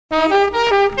When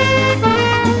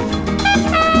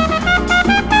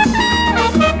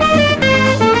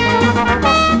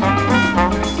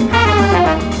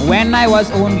I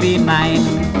was only 9,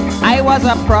 I was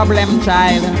a problem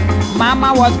child.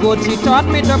 Mama was good, she taught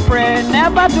me to pray,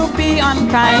 never to be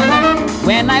unkind.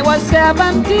 When I was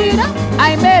 17,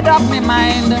 I made up my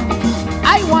mind.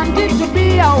 I wanted to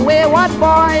be a wayward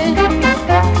boy.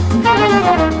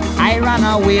 I ran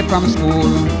away from school,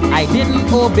 I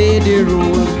didn't obey the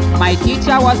rule. My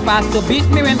teacher was fast to beat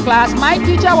me in class, my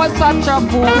teacher was such a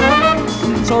fool.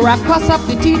 So I cussed up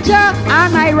the teacher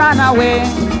and I ran away.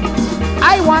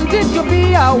 I wanted to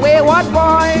be a wayward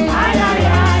boy. Ay, ay,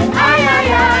 ay, ay, ay,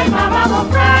 ay, Mama will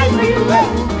cry for you,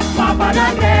 Papa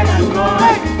done dead and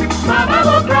gone. Mama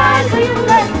will cry for you,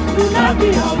 do not be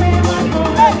a wayward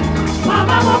boy.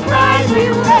 Mama will cry for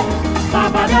you,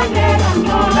 Papa done dead and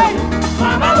gone.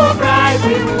 Mama will cry for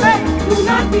you, do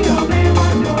not be a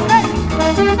wayward boy.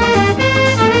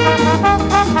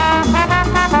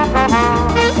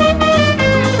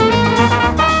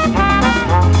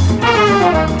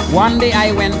 One day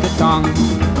I went to town,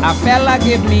 a fella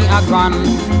gave me a gun.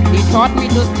 He taught me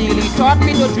to steal, he taught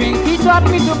me to drink, he taught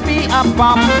me to be a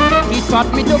bum. He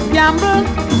taught me to gamble,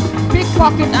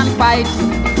 pickpocket and fight.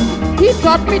 He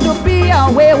taught me to be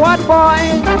a wayward boy.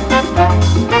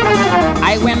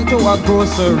 I went to a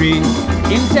grocery,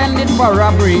 intended for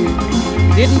robbery.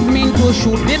 Didn't mean to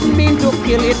shoot, didn't mean to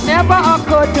kill, it never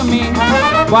occurred to me.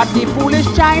 But the foolish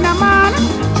Chinaman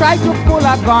tried to pull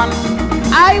a gun.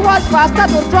 I was faster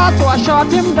to draw, so I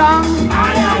shot him down.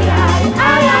 Ay, ay, ay,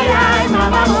 ay, ay, ay,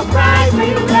 Mama will cry for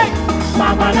you,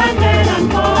 Papa done dead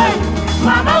and gone.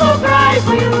 Mama will cry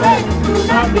for you, do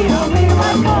not be a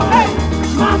wayward boy.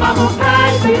 Mama will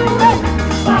cry for you,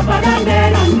 Papa done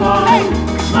dead and gone.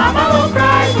 Mama will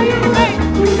cry for you,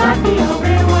 do not be a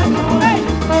wayward boy.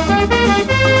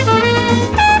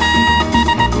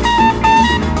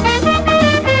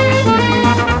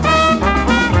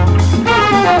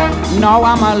 Now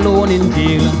I'm alone in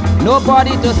jail,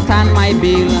 nobody to stand my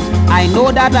bail. I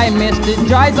know that I missed the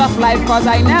joys of life cause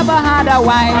I never had a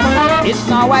wife. It's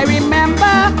now I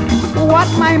remember what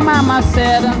my mama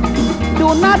said.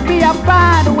 Do not be a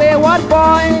bad wayward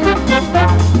boy.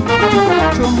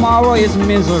 Tomorrow is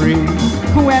misery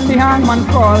when the hangman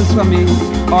calls for me.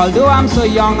 Although I'm so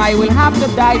young, I will have to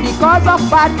die because of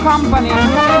bad company.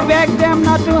 Beg them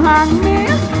not to hang me,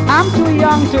 I'm too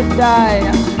young to die.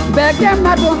 Beg them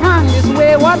not to hang this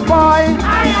wayward boy.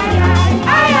 Ay, ay, ay,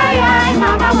 ay, ay, ay,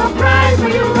 Mama will cry for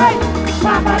you,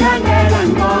 Papa done dead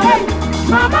and gone.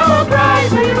 Mama will cry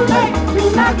for you, do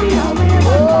not be a wayward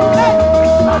boy.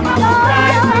 Mama will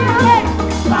cry for you,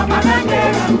 Papa done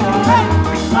dead and gone.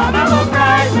 Mama will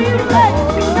cry for you,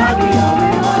 do not be a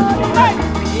wayward boy.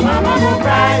 Mama will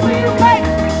cry for you,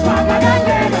 Papa done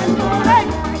dead and gone.